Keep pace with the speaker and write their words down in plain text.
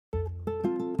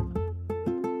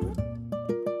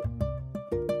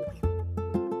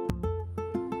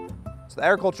So the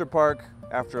Agriculture Park,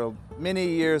 after many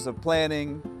years of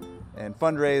planning and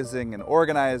fundraising and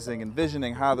organizing and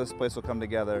visioning how this place will come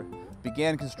together,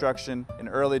 began construction in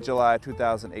early July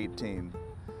 2018.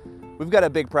 We've got a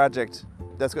big project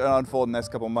that's going to unfold in the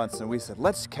next couple months, and we said,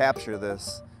 let's capture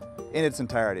this in its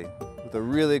entirety with a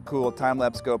really cool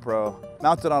time-lapse GoPro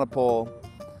mounted on a pole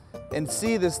and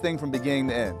see this thing from beginning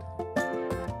to end.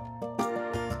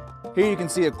 Here you can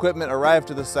see equipment arrive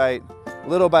to the site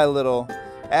little by little,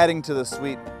 adding to the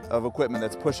suite of equipment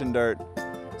that's pushing dirt,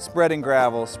 spreading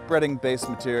gravel, spreading base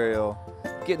material,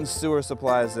 getting sewer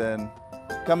supplies in,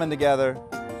 coming together.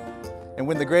 And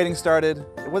when the grading started,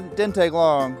 it didn't take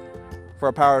long for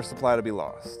our power supply to be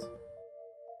lost.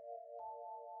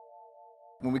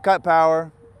 When we cut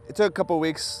power, it took a couple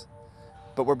weeks,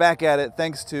 but we're back at it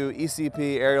thanks to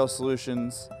ECP Aerial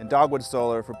Solutions and Dogwood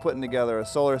Solar for putting together a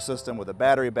solar system with a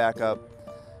battery backup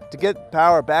to get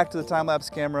power back to the time-lapse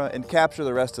camera and capture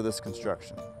the rest of this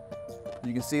construction.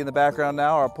 You can see in the background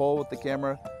now our pole with the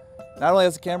camera. Not only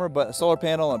has a camera, but a solar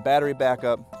panel and battery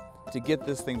backup to get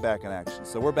this thing back in action.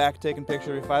 So we're back taking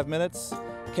pictures every 5 minutes,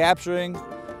 capturing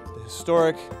the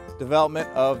historic development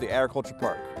of the Agriculture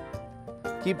Park.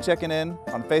 Keep checking in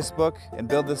on Facebook and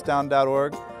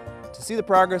buildthisdown.org to see the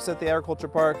progress at the Agriculture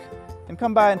Park, and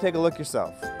come by and take a look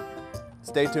yourself.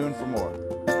 Stay tuned for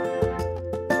more.